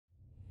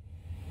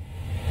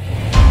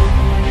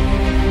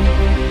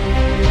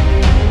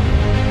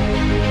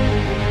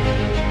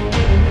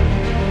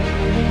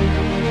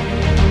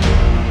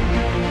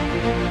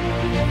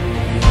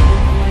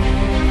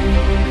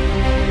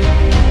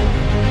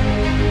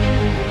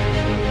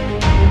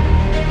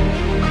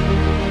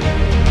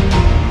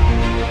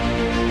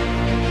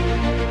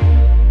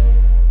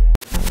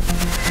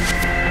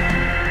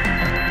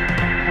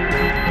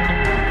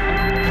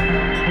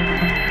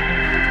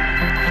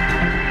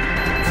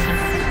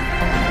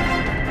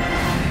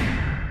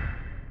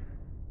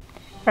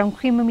From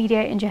Kumba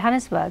Media in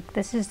Johannesburg,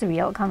 this is the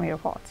Real Economy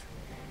Report.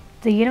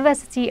 The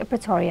University of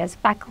Pretoria's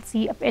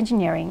Faculty of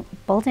Engineering,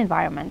 Built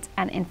Environment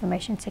and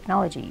Information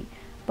Technology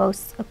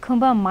boasts a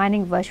Kumba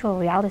Mining Virtual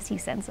Reality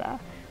Center,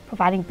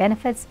 providing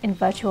benefits in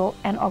virtual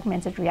and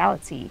augmented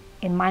reality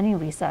in mining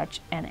research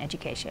and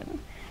education.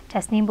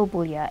 Tasneem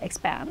Bulbulia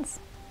expands.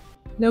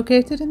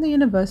 Located in the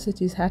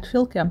university's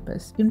Hatfield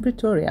campus in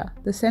Pretoria,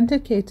 the center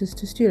caters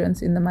to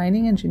students in the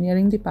Mining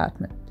Engineering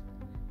Department.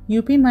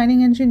 UP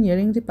Mining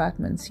Engineering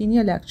Department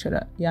Senior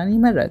Lecturer Yanni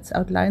Maritz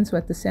outlines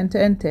what the center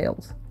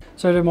entails.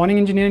 So the Mining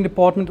Engineering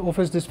Department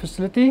offers this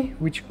facility,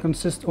 which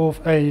consists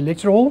of a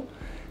lecture hall,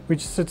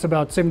 which sits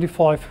about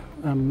 75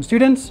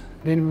 students.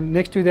 Then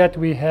next to that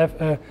we have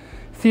a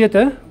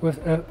theater with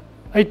a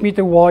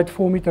 8-meter wide,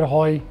 4-meter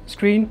high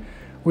screen.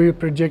 We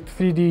project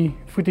 3D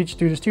footage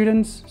to the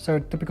students, so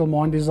typical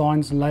mine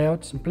designs and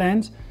layouts and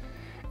plans.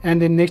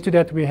 And then next to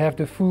that we have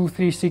the full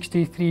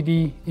 360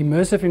 3D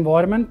immersive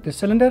environment, the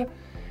cylinder,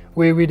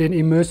 where we then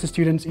immerse the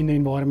students in the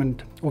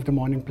environment of the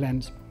mining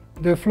plans.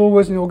 The floor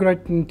was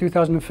inaugurated in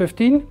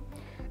 2015,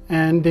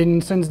 and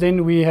then since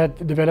then we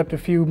had developed a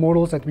few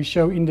models that we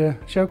show in the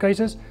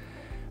showcases.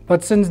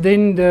 But since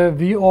then the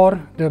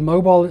VR, the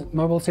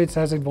mobile sets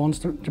has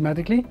advanced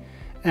dramatically,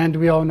 and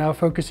we are now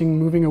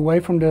moving away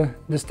from the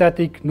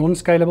static,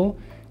 non-scalable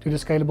to the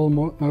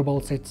scalable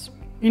mobile sets.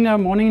 In our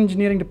mining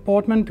engineering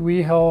department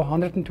we have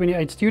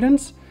 128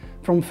 students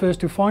from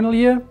first to final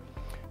year.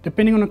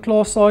 Depending on the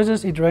class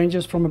sizes, it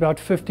ranges from about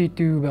 50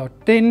 to about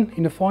 10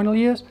 in the final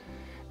years.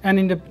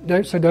 And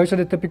so those are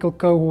the typical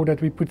cohort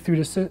that we put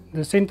through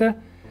the center.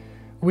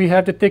 We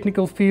have the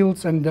technical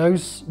fields, and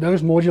those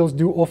modules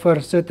do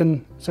offer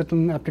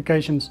certain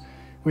applications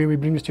where we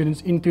bring the students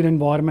into the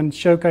environment,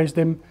 showcase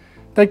them,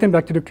 take them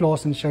back to the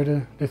class and show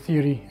the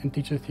theory and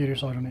teach the theory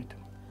side on it.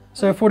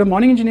 So for the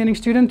mining engineering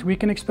student, we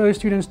can expose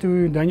students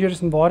to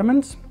dangerous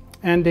environments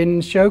and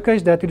then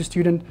showcase that to the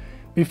student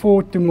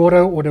before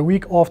tomorrow or the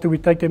week after we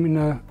take them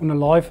on a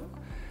live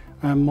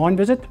mine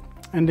visit.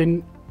 And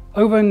then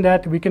over in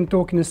that we can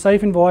talk in a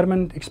safe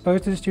environment,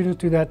 expose the students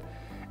to that,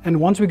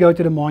 and once we go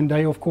to the mine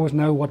they of course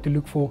know what to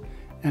look for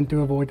and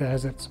to avoid the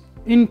hazards.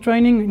 In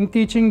training, in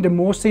teaching, the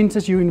more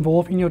senses you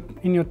involve in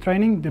your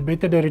training, the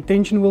better the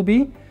retention will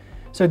be.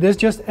 So this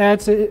just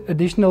adds an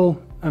additional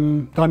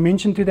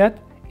dimension to that.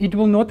 It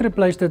will not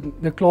replace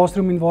the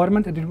classroom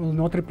environment, and it will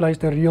not replace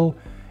the real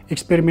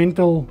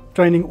experimental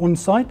training on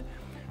site.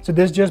 So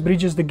this just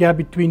bridges the gap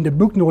between the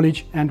book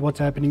knowledge and what's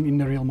happening in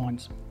the real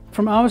mines.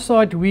 From our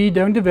side, we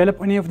don't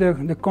develop any of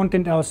the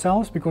content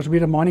ourselves because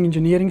we're a mining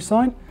engineering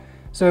side.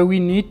 So we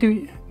need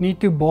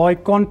to buy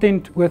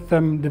content with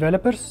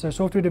developers, so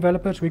software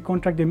developers. We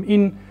contract them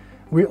in,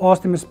 we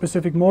ask them a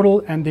specific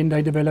model, and then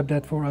they develop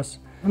that for us.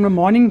 From the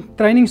mining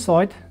training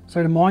side,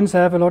 so the mines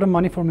have a lot of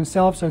money for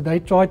themselves, so they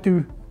try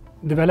to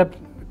develop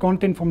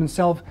content for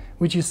themselves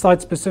which is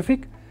site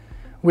specific.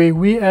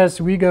 Where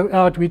as we go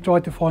out, we try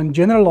to find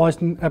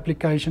generalized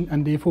application,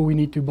 and therefore we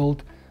need to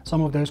build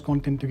some of those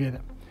content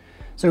together.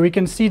 So we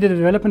can see the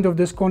development of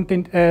this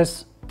content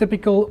as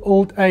typical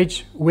old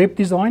age web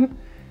design,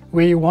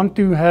 where you want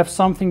to have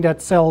something that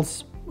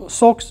sells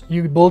socks,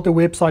 you build a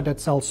website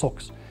that sells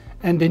socks.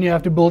 And then you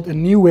have to build a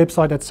new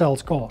website that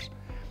sells cars.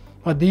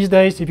 But these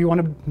days, if you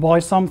want to buy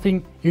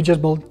something, you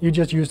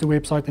just use the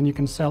website and you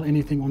can sell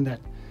anything on that.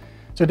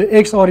 So the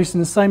XR is in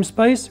the same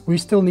space. We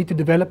still need to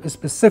develop a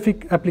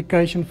specific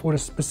application for a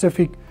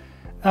specific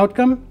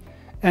outcome.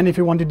 And if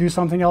you want to do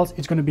something else,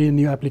 it's going to be a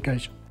new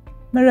application.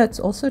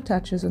 Maritz also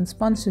touches on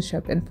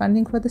sponsorship and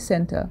funding for the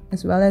center,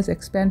 as well as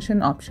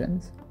expansion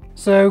options.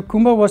 So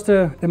Kumba was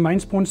the main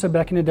sponsor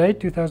back in the day,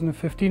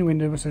 2015,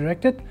 when it was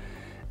erected.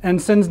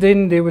 And since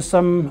then, there were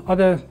some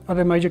other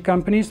major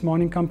companies,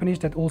 mining companies,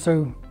 that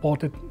also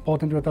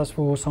partnered with us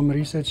for some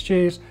research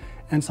shares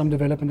and some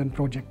development and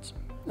projects.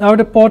 Our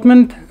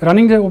department,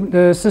 running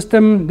the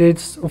system,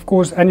 there's of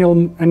course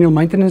annual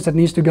maintenance that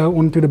needs to go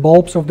onto the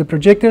bulbs of the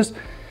projectors,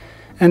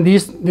 and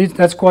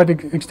that's quite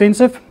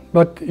extensive.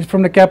 But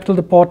from the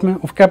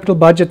capital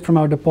budget from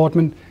our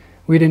department,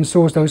 we then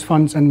source those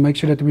funds and make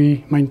sure that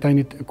we maintain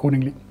it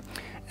accordingly.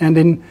 And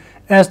then,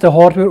 as the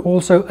hardware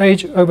also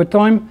age over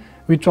time,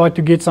 we try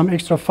to get some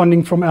extra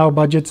funding from our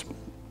budgets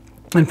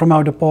and from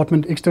our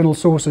department, external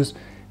sources,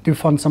 to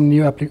fund some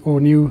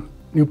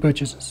new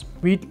purchases.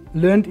 We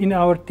learned in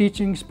our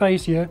teaching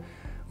space here,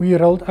 we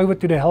rolled over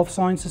to the health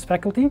sciences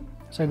faculty.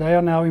 So they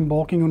are now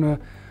embarking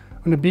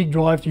on a big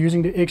drive to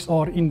using the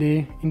XR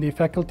in their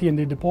faculty and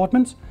their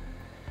departments.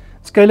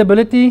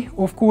 Scalability,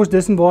 of course,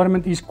 this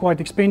environment is quite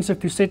expensive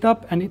to set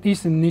up, and it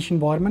is a niche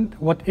environment.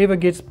 Whatever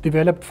gets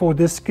developed for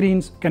these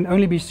screens can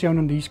only be shown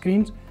on these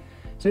screens.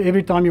 So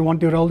every time you want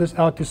to roll this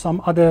out to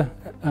some other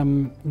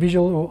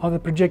visual or other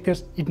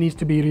projectors, it needs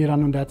to be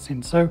rerun on that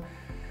sense. So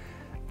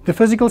the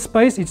physical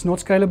space, it's not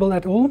scalable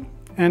at all.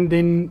 And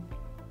then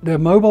the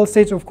mobile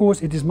sets, of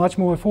course, it is much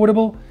more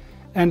affordable,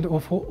 and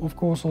of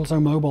course also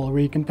mobile,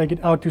 where you can take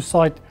it out to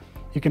site.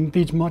 You can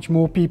teach much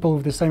more people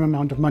with the same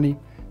amount of money,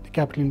 the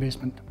capital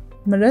investment.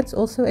 Maritz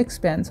also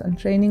expands on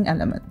training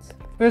elements.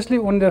 Firstly,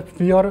 on the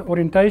VR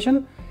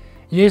orientation,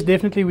 Yes,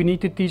 definitely we need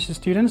to teach the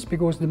students,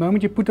 because the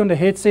moment you put on the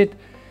headset,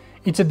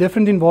 it's a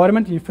different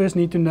environment. You first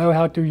need to know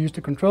how to use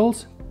the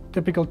controls,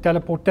 typical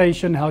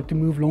teleportation, how to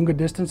move longer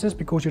distances,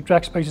 because your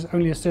track space is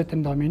only a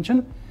certain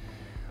dimension.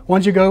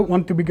 Once you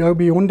want to go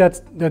beyond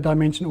that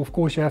dimension, of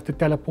course you have to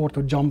teleport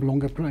or jump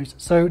longer places.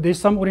 So there's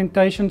some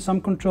orientation, some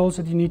controls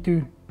that you need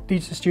to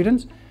teach the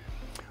students.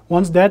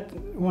 Once that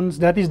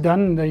is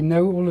done, they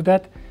know all of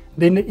that,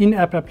 then the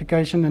in-app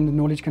application and the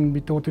knowledge can be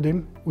taught to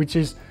them, which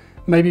is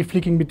maybe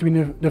flicking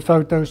between the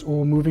photos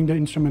or moving the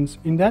instruments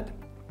in that.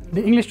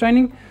 The English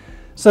training.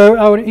 So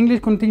our English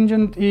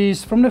contingent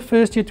is from the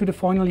first year to the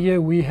final year.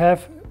 We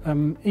have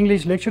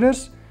English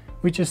lecturers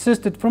which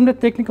assisted from the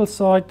technical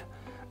side.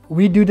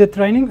 We do the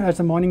training as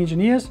the mining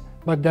engineers,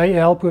 but they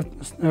help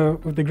with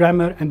the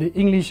grammar and the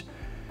English,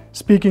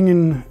 speaking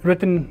in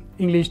written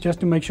English, just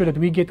to make sure that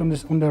we get on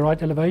the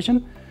right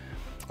elevation,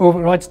 or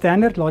right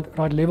standard,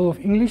 right level of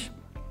English.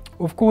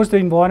 Of course, the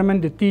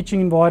environment, the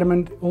teaching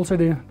environment, also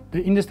the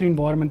industry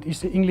environment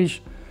is the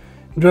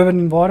English-driven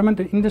environment,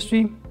 the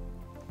industry.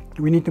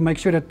 We need to make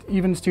sure that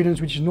even students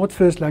which is not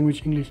first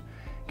language English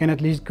can at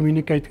least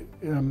communicate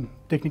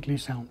technically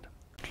sound.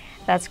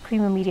 That's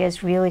Creamer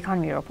Media's Real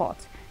Economy Report.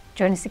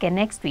 Join us again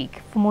next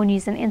week for more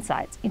news and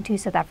insights into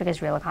South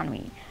Africa's real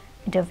economy.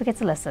 And don't forget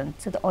to listen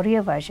to the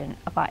audio version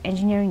of our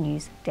Engineering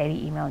News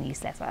daily email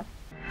newsletter.